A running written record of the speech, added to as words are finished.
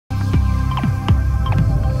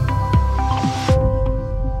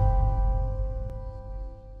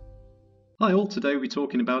Hi all, today we'll be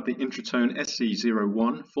talking about the Intratone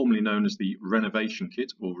SC-01, formerly known as the Renovation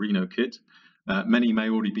Kit or Reno Kit. Many may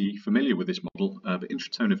already be familiar with this model, but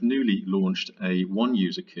Intratone have newly launched a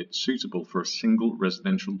one-user kit suitable for a single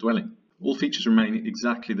residential dwelling. All features remain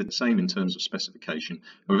exactly the same in terms of specification.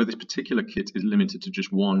 However, this particular kit is limited to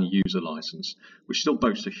just one user license, which still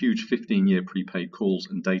boasts a huge 15-year prepaid calls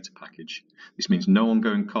and data package. This means no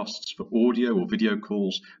ongoing costs for audio or video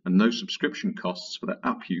calls and no subscription costs for the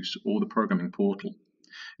app use or the programming portal.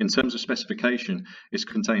 In terms of specification, it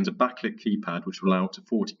contains a backlit keypad which will allow up to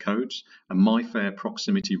 40 codes, a MyFair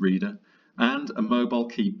proximity reader, and a mobile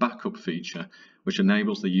key backup feature which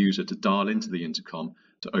enables the user to dial into the intercom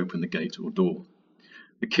to open the gate or door.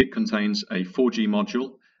 The kit contains a 4G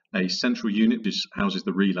module, a central unit which houses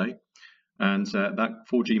the relay, and that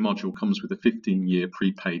 4G module comes with a 15-year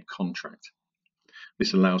prepaid contract.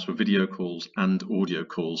 This allows for video calls and audio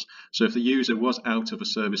calls, so if the user was out of a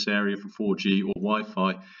service area for 4G or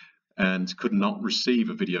Wi-Fi and could not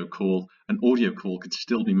receive a video call, an audio call could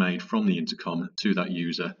still be made from the intercom to that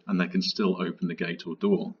user and they can still open the gate or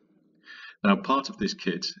door. Now, part of this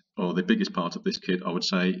kit, or the biggest part of this kit, I would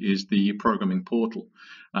say, is the programming portal.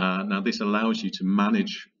 Now, this allows you to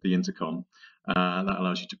manage the intercom. That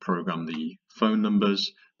allows you to program the phone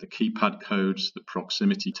numbers, the keypad codes, the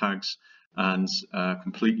proximity tags, and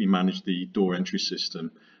completely manage the door entry system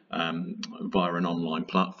via an online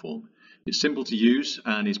platform. It's simple to use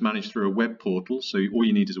and is managed through a web portal, so all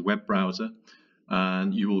you need is a web browser,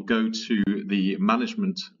 and you will go to the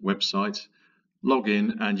management website, log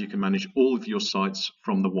in, and you can manage all of your sites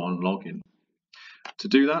from the one login. To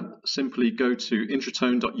do that, simply go to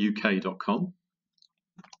intratone.uk.com,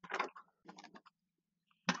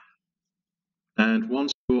 and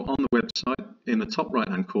once you're on the website, in the top right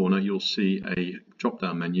hand corner you'll see a drop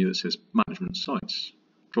down menu that says Management Sites.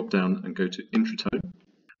 Drop down and go to Intratone,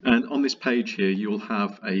 and on this page here you'll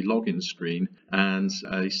have a login screen and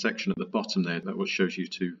a section at the bottom there that shows you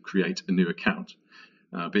to create a new account.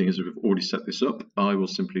 Being as we've already set this up, I will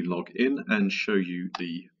simply log in and show you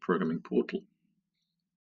the programming portal.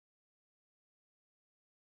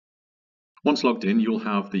 Once logged in, you'll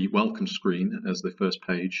have the welcome screen as the first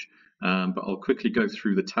page, but I'll quickly go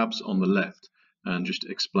through the tabs on the left and just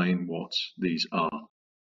explain what these are.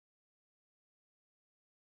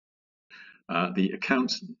 The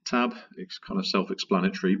account tab is kind of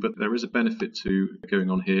self-explanatory, but there is a benefit to going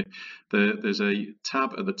on here. There's a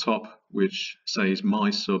tab at the top which says My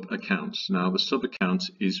Sub Accounts. Now, the sub account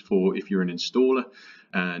is for if you're an installer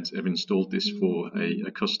and have installed this for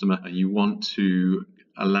a customer and you want to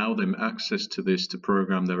allow them access to this to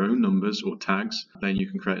program their own numbers or tags, then you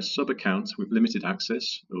can create a sub account with limited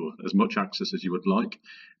access or as much access as you would like,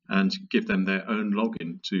 and give them their own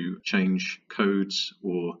login to change codes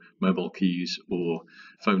or mobile keys or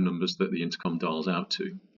phone numbers that the intercom dials out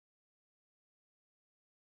to.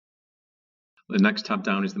 The next tab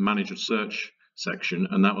down is the Manage a Search section,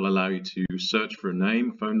 and that will allow you to search for a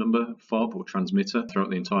name, phone number, fob or transmitter throughout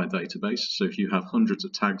the entire database. So if you have hundreds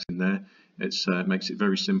of tags in there, it makes it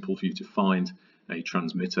very simple for you to find a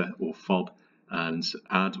transmitter or fob and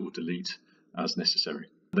add or delete as necessary.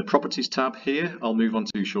 The Properties tab here I'll move on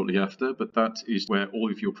to shortly after, but that is where all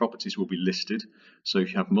of your properties will be listed. So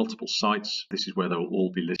if you have multiple sites, this is where they'll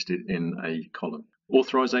all be listed in a column.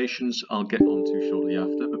 Authorizations I'll get on to shortly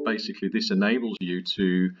after, but basically this enables you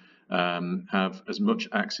to have as much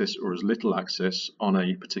access or as little access on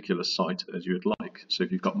a particular site as you would like. So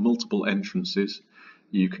if you've got multiple entrances,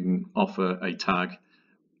 you can offer a tag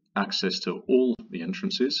access to all the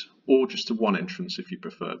entrances or just to one entrance if you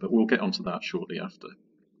prefer, but we'll get onto that shortly after.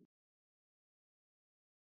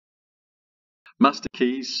 Master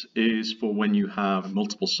keys is for when you have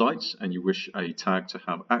multiple sites and you wish a tag to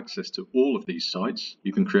have access to all of these sites.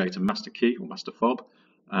 You can create a master key or master fob,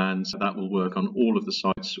 and that will work on all of the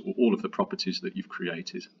sites or all of the properties that you've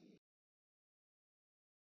created.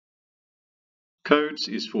 Codes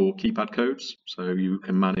is for keypad codes, so you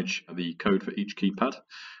can manage the code for each keypad,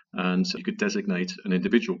 and you could designate an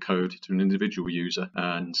individual code to an individual user,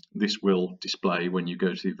 and this will display when you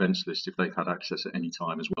go to the events list if they've had access at any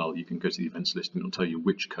time as well. You can go to the events list and it'll tell you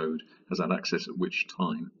which code has had access at which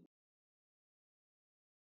time.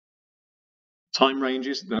 Time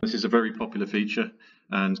ranges, this is a very popular feature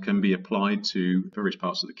and can be applied to various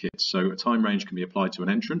parts of the kit. So a time range can be applied to an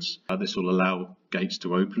entrance. This will allow gates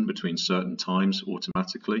to open between certain times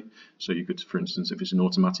automatically. So you could, for instance, if it's an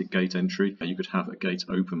automatic gate entry, you could have a gate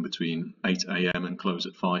open between 8 AM and close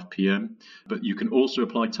at 5 PM. But you can also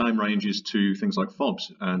apply time ranges to things like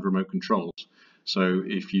fobs and remote controls. So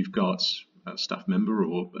if you've got a staff member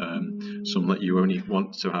or someone that you only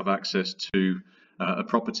want to have access to a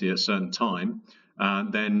property at a certain time,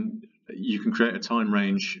 then you can create a time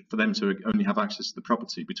range for them to only have access to the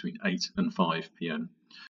property between 8 and 5 p.m.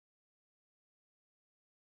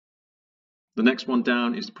 The next one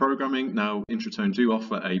down is programming. Now, Intratone do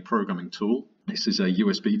offer a programming tool. This is a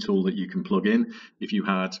USB tool that you can plug in. If you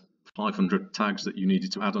had 500 tags that you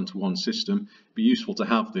needed to add onto one system, it'd be useful to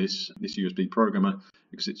have this USB programmer,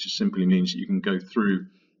 because it just simply means that you can go through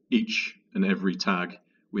each and every tag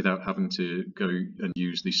without having to go and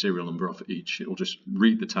use the serial number off each. It will just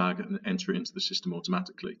read the tag and enter it into the system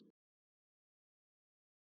automatically.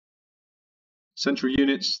 Central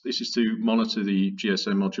units, this is to monitor the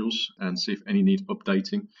GSM modules and see if any need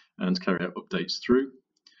updating and carry out updates through.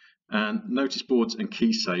 And notice boards and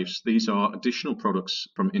key safes, these are additional products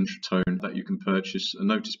from Intratone that you can purchase. A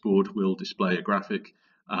notice board will display a graphic,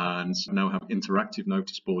 and now have interactive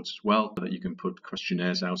notice boards as well that you can put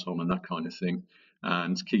questionnaires out on and that kind of thing.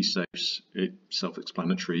 And key safes, it's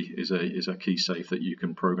self-explanatory, is a key safe that you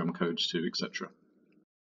can program codes to, etc.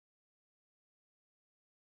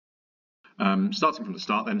 Starting from the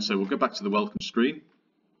start then, so we'll go back to the welcome screen,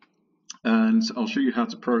 and I'll show you how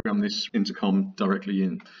to program this intercom directly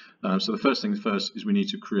in. So the first thing first is we need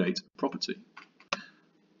to create a property.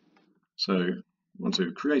 So we want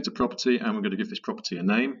to create a property, and we're going to give this property a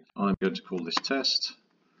name. I'm going to call this test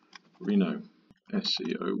Reno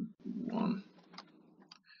SC-01.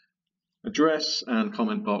 Address and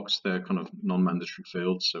comment box, they're kind of non-mandatory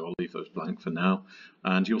fields, so I'll leave those blank for now.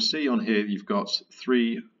 And you'll see on here you've got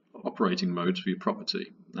 3 operating modes for your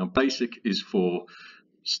property. Now, basic is for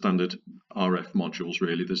standard RF modules,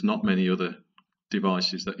 really. There's not many other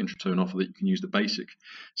devices that Intratone offer that you can use the basic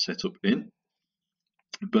setup in.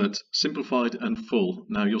 But simplified and full.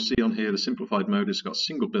 Now, you'll see on here the simplified mode has got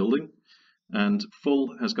single building, and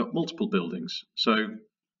full has got multiple buildings. So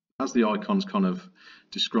as the icons kind of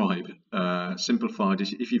describe, simplified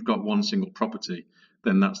is if you've got one single property,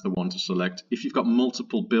 then that's the one to select. If you've got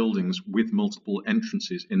multiple buildings with multiple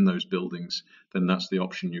entrances in those buildings, then that's the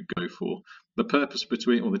option you go for. The purpose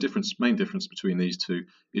between, or the main difference between these two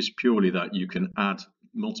is purely that you can add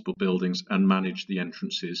multiple buildings and manage the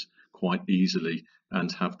entrances quite easily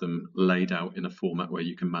and have them laid out in a format where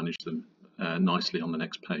you can manage them nicely on the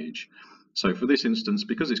next page. So for this instance,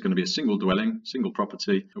 because it's going to be a single dwelling, single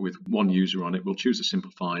property with one user on it, we'll choose a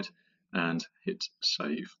simplified and hit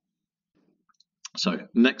save. So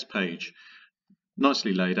next page,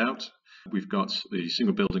 nicely laid out. We've got the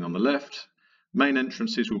single building on the left. Main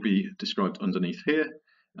entrances will be described underneath here,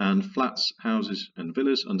 and flats, houses and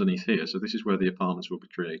villas underneath here. So this is where the apartments will be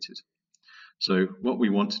created. So what we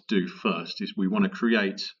want to do first is we want to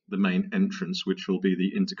create the main entrance, which will be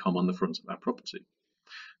the intercom on the front of our property.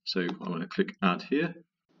 So I want to click add here,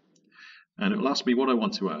 and it will ask me what I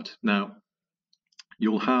want to add. Now,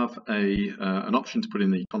 you'll have an option to put in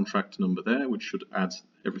the contract number there, which should add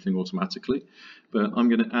everything automatically. But I'm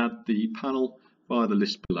going to add the panel via the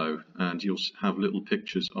list below, and you'll have little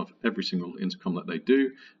pictures of every single intercom that they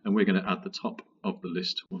do. And we're going to add the top of the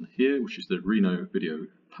list one here, which is the Reno video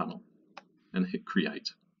panel, and hit create.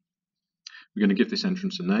 We're going to give this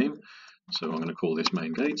entrance a name. So I'm going to call this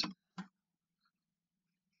main gate.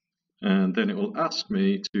 And then it will ask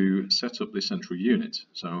me to set up the central unit.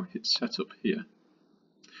 So I'll hit setup here.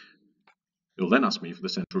 It will then ask me for the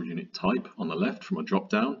central unit type on the left from a drop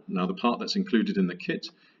down. Now the part that's included in the kit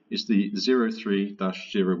is the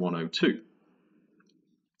 03-0102.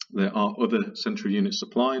 There are other central units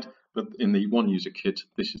supplied, but in the one user kit,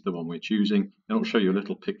 this is the one we're choosing. And it'll show you a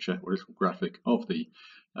little picture or a little graphic of the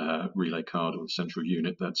relay card or the central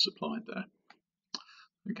unit that's supplied there.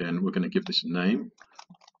 Again, we're going to give this a name.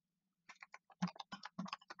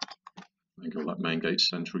 And call that main gate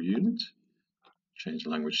central unit. Change the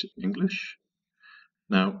language to English.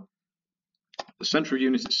 Now, the central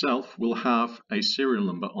unit itself will have a serial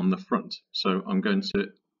number on the front. So I'm going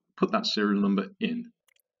to put that serial number in.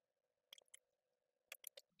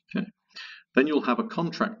 Okay. Then you'll have a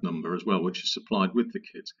contract number as well, which is supplied with the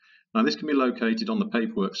kit. Now, this can be located on the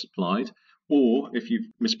paperwork supplied, or if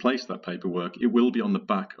you've misplaced that paperwork, it will be on the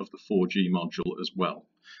back of the 4G module as well.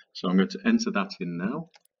 So I'm going to enter that in now.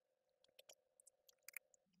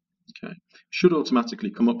 Okay, should automatically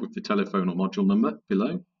come up with the telephone or module number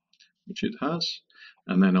below, which it has,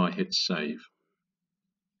 and then I hit save.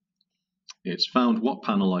 It's found what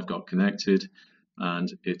panel I've got connected, and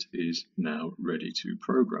it is now ready to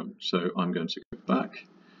program. So I'm going to go back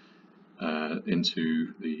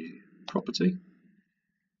into the property,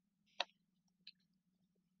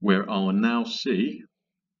 where I'll now see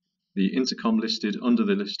the intercom listed under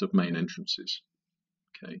the list of main entrances.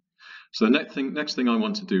 Okay. So the next thing I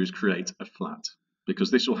want to do is create a flat,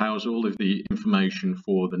 because this will house all of the information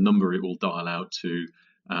for the number it will dial out to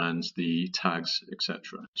and the tags,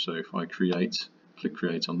 etc. So if I click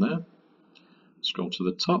create on there, scroll to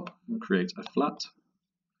the top and create a flat,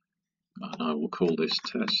 and I will call this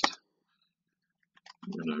test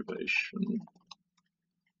renovation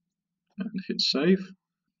and hit save.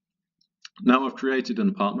 Now I've created an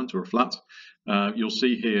apartment or a flat. You'll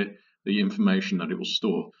see here the information that it will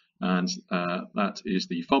store, and that is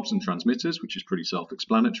the fobs and transmitters, which is pretty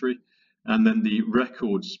self-explanatory, and then the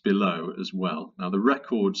records below as well. Now the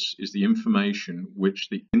records is the information which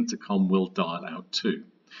the intercom will dial out to.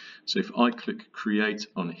 So if I click create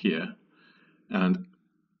on here and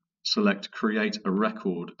select create a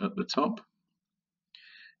record at the top,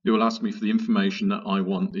 it will ask me for the information that I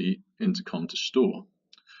want the intercom to store.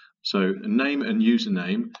 So name and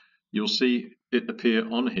username, you'll see it appear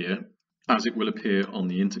on here as it will appear on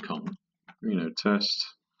the intercom. Test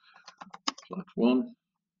flat 1,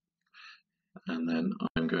 and then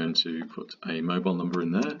I'm going to put a mobile number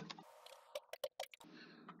in there,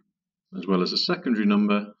 as well as a secondary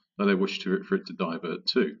number that I wish for it to divert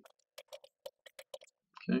to.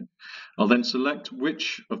 Okay. I'll then select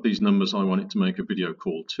which of these numbers I want it to make a video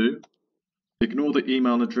call to. Ignore the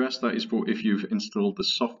email address, that is for if you've installed the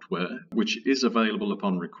software, which is available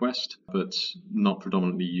upon request, but not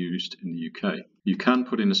predominantly used in the UK. You can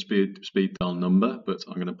put in a speed dial number, but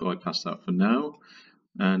I'm going to bypass that for now.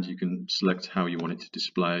 And you can select how you want it to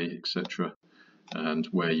display, etc., and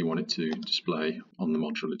where you want it to display on the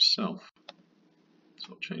module itself. So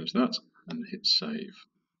I'll change that and hit save.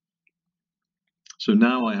 So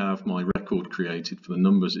now I have my record created for the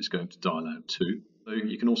numbers it's going to dial out to. So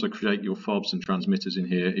you can also create your fobs and transmitters in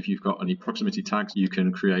here. If you've got any proximity tags, you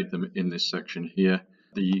can create them in this section here.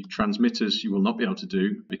 The transmitters you will not be able to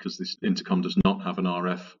do because this intercom does not have an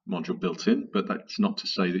RF module built in, but that's not to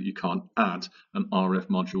say that you can't add an RF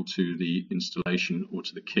module to the installation or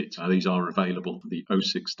to the kit. These are available. The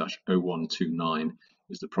 06-0129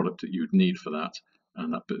 is the product that you would need for that,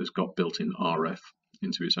 and that has got built-in RF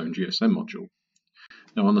into its own GSM module.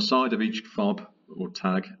 Now on the side of each fob or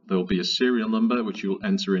tag there will be a serial number which you'll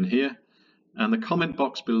enter in here, and the comment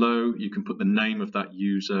box below you can put the name of that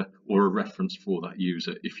user or a reference for that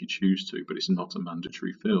user if you choose to, but it's not a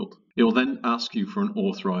mandatory field. It will then ask you for an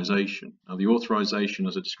authorization. Now the authorization,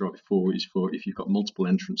 as I described before, is for if you've got multiple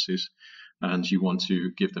entrances and you want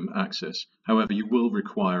to give them access. However, you will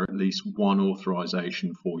require at least one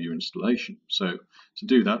authorization for your installation. So to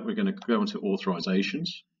do that, we're going to go into authorizations.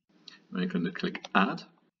 We're going to click add.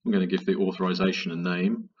 I'm going to give the authorization a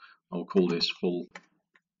name. I'll call this full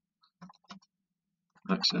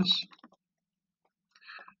access.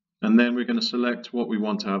 And then we're going to select what we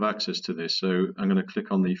want to have access to this. So I'm going to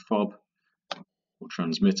click on the fob or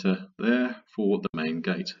transmitter there for the main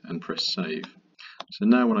gate and press save. So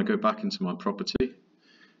now when I go back into my property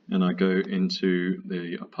and I go into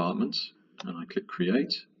the apartment and I click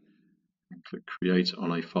create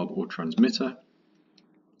on a fob or transmitter,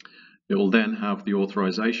 it will then have the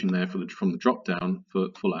authorization there from the drop down for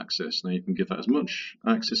full access. Now you can give that as much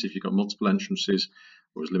access if you've got multiple entrances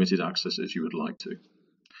or as limited access as you would like to.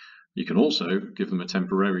 You can also give them a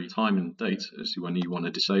temporary time and date as to when you want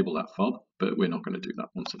to disable that fob, but we're not going to do that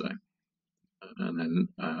one today. And then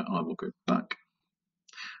I will go back.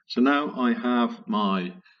 So now I have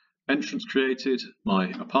my entrance created, my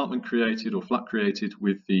apartment created or flat created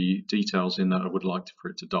with the details in that I would like for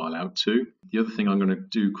it to dial out to. The other thing I'm going to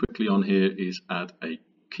do quickly on here is add a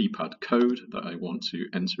keypad code that I want to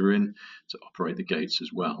enter in to operate the gates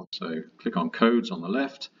as well. So click on codes on the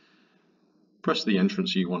left, press the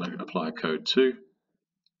entrance you want to apply a code to,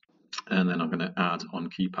 and then I'm going to add on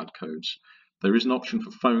keypad codes. There is an option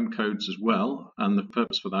for phone codes as well, and the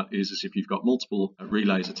purpose for that is if you've got multiple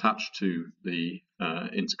relays attached to the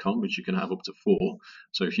intercom, which you can have up to 4.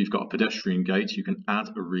 So if you've got a pedestrian gate, you can add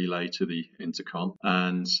a relay to the intercom.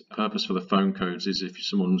 And the purpose for the phone codes is if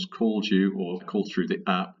someone's called you or called through the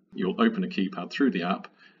app, you'll open a keypad through the app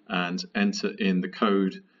and enter in the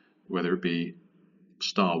code, whether it be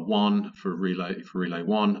 *1 for relay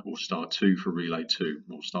 1, or *2 for relay 2,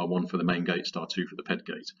 or *1 for the main gate, *2 for the ped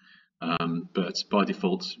gate. But by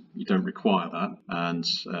default you don't require that, and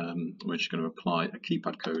we're just going to apply a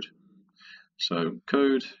keypad code. So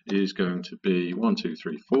code is going to be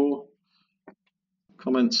 1234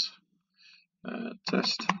 comments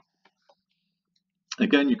test.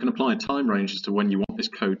 Again, you can apply a time range as to when you want this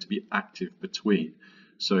code to be active between.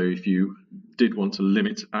 So if you did want to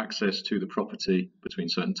limit access to the property between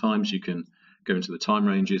certain times, you can go into the time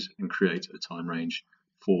ranges and create a time range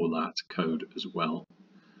for that code as well.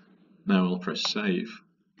 Now I'll press save.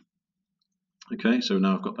 Okay, so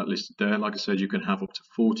now I've got that listed there. Like I said, you can have up to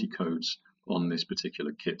 40 codes on this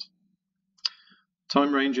particular kit.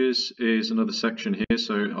 Time ranges is another section here,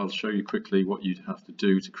 so I'll show you quickly what you'd have to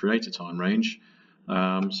do to create a time range.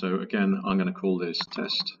 So again, I'm going to call this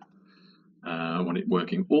test. I want it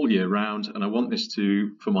working all year round, and I want this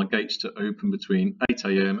for my gates to open between 8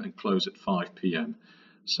 AM and close at 5 PM.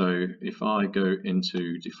 So if I go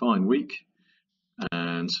into define week,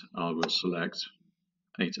 and I will select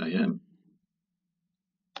 8 AM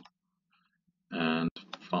and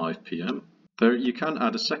 5 PM. There, you can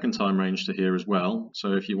add a second time range to here as well.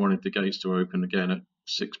 So if you wanted the gates to open again at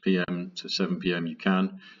 6 PM to 7 PM, you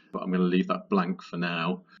can, but I'm going to leave that blank for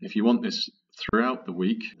now. If you want this throughout the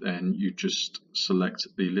week, then you just select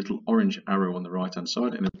the little orange arrow on the right hand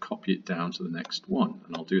side and then copy it down to the next one.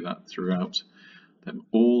 And I'll do that throughout them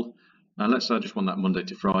all. Now let's say I just want that Monday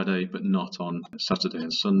to Friday, but not on Saturday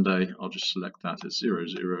and Sunday. I'll just select that as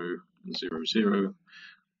 00 and 00,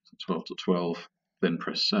 12 to 12, then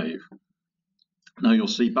press save. Now you'll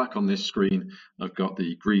see back on this screen, I've got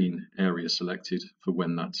the green area selected for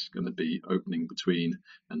when that's going to be opening between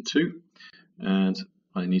and 2. And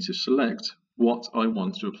I need to select what I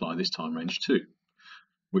want to apply this time range to,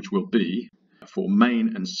 which will be for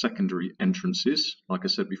main and secondary entrances. Like I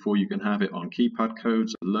said before, you can have it on keypad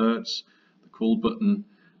codes, alerts, the call button,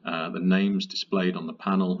 the names displayed on the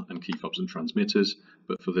panel, and key fobs and transmitters.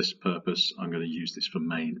 But for this purpose, I'm going to use this for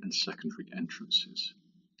main and secondary entrances.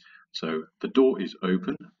 So the door is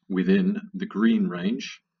open within the green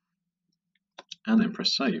range, and then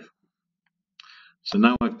press save. So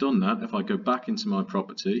now I've done that, if I go back into my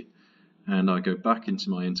property and I go back into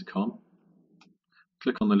my intercom,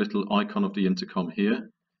 click on the little icon of the intercom here,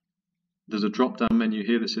 there's a drop down menu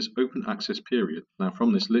here that says open access period. Now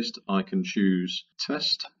from this list I can choose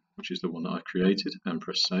test, which is the one that I've created, and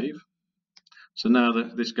press save. So now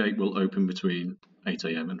this gate will open between 8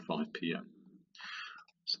 AM and 5 PM.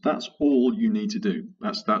 So that's all you need to do.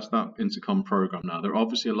 That's that intercom program. Now there are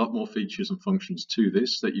obviously a lot more features and functions to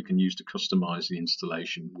this that you can use to customize the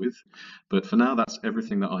installation with, but for now that's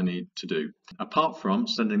everything that I need to do. Apart from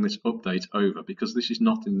sending this update over, because this is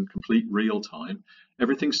not in complete real time,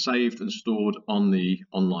 everything's saved and stored on the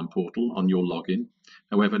online portal on your login.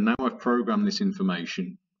 However, now I've programmed this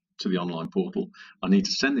information to the online portal, I need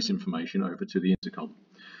to send this information over to the intercom.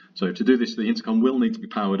 So to do this, the intercom will need to be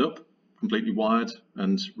powered up, completely wired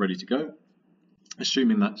and ready to go.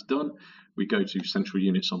 Assuming that's done, we go to central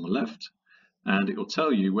units on the left, and it will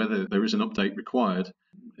tell you whether there is an update required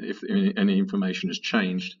if any information has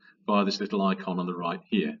changed via this little icon on the right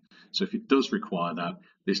here. So if it does require that,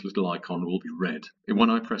 this little icon will be red. And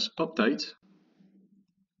when I press update,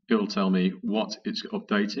 it will tell me what it's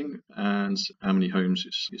updating and how many homes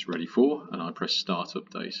it's ready for, and I press start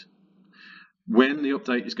update. When the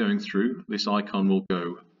update is going through, this icon will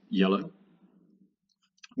go yellow.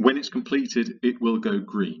 When it's completed, it will go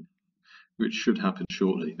green, which should happen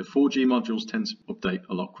shortly. The 4G modules tend to update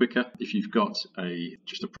a lot quicker. If you've got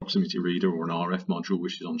just a proximity reader or an RF module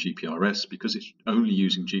which is on GPRS, because it's only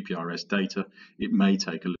using GPRS data, it may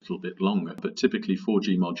take a little bit longer, but typically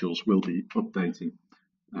 4G modules will be updating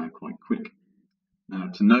quite quick. Now,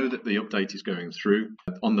 to know that the update is going through,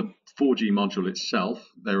 on the 4G module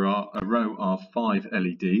itself, there are a row of 5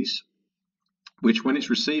 LEDs, which when it's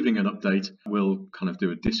receiving an update will kind of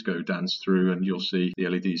do a disco dance through, and you'll see the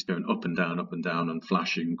LEDs going up and down and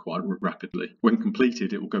flashing quite rapidly. When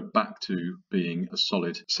completed, it will go back to being a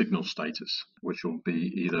solid signal status, which will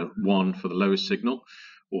be either 1 for the lowest signal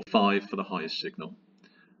or 5 for the highest signal.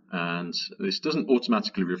 And this doesn't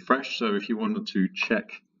automatically refresh, so if you wanted to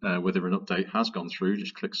check whether an update has gone through,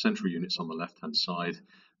 just click central units on the left hand side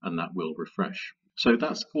and that will refresh. So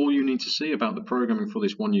that's all you need to see about the programming for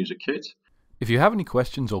this one user kit. If you have any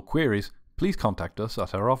questions or queries, please contact us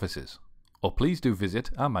at our offices, or please do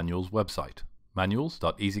visit our manuals website,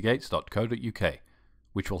 manuals.easygates.co.uk,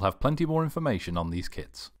 which will have plenty more information on these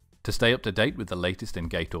kits. To stay up to date with the latest in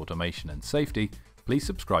gate automation and safety, please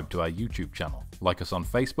subscribe to our YouTube channel, like us on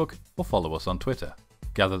Facebook, or follow us on Twitter.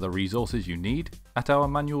 Gather the resources you need at our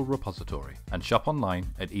manual repository and shop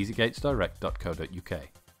online at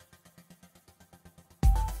easygatesdirect.co.uk.